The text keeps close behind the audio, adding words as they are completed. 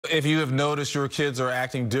If you have noticed your kids are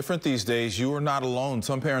acting different these days, you are not alone.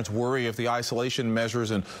 Some parents worry if the isolation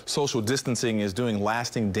measures and social distancing is doing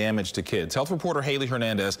lasting damage to kids. Health reporter Haley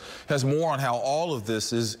Hernandez has more on how all of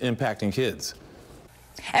this is impacting kids.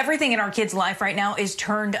 Everything in our kids' life right now is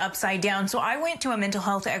turned upside down. So I went to a mental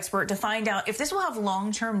health expert to find out if this will have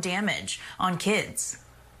long-term damage on kids.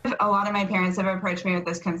 A lot of my parents have approached me with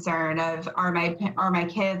this concern of are my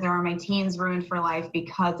kids or are my teens ruined for life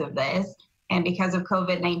because of this? And because of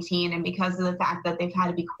COVID-19 and because of the fact that they've had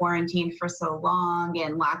to be quarantined for so long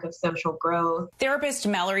and lack of social growth. Therapist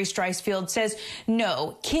Mallory Streisfield says,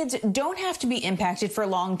 no, kids don't have to be impacted for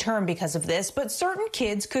long term because of this, but certain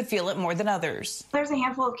kids could feel it more than others. There's a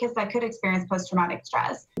handful of kids that could experience post-traumatic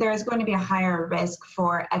stress. There is going to be a higher risk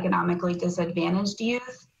for economically disadvantaged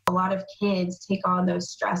youth. A lot of kids take on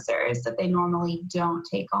those stressors that they normally don't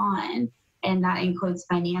take on. And that includes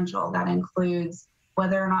financial, that includes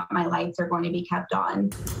whether or not my lights are going to be kept on.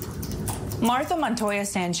 Martha Montoya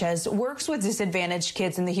Sanchez works with disadvantaged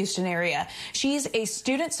kids in the Houston area. She's a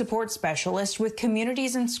student support specialist with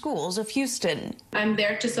Communities and Schools of Houston. I'm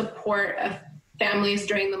there to support families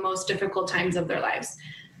during the most difficult times of their lives.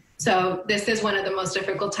 So this is one of the most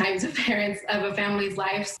difficult times of a family's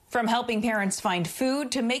lives. From helping parents find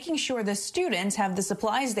food to making sure the students have the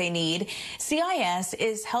supplies they need, CIS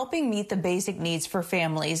is helping meet the basic needs for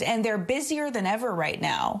families, and they're busier than ever right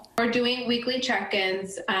now. We're doing weekly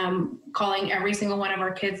check-ins, calling every single one of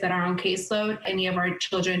our kids that are on caseload, any of our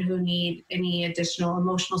children who need any additional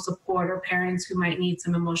emotional support or parents who might need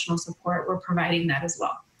some emotional support. We're providing that as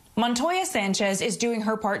well. Montoya Sanchez is doing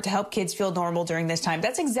her part to help kids feel normal during this time.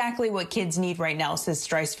 That's exactly what kids need right now, says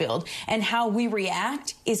Streisfield. And how we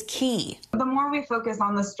react is key. The more we focus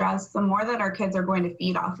on the stress, the more that our kids are going to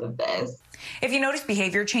feed off of this. If you notice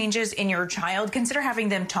behavior changes in your child, consider having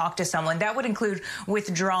them talk to someone. That would include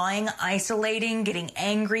withdrawing, isolating, getting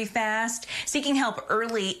angry fast. Seeking help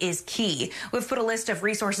early is key. We've put a list of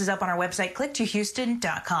resources up on our website,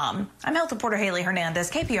 click2houston.com. I'm health reporter Haley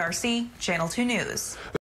Hernandez, KPRC, Channel 2 News.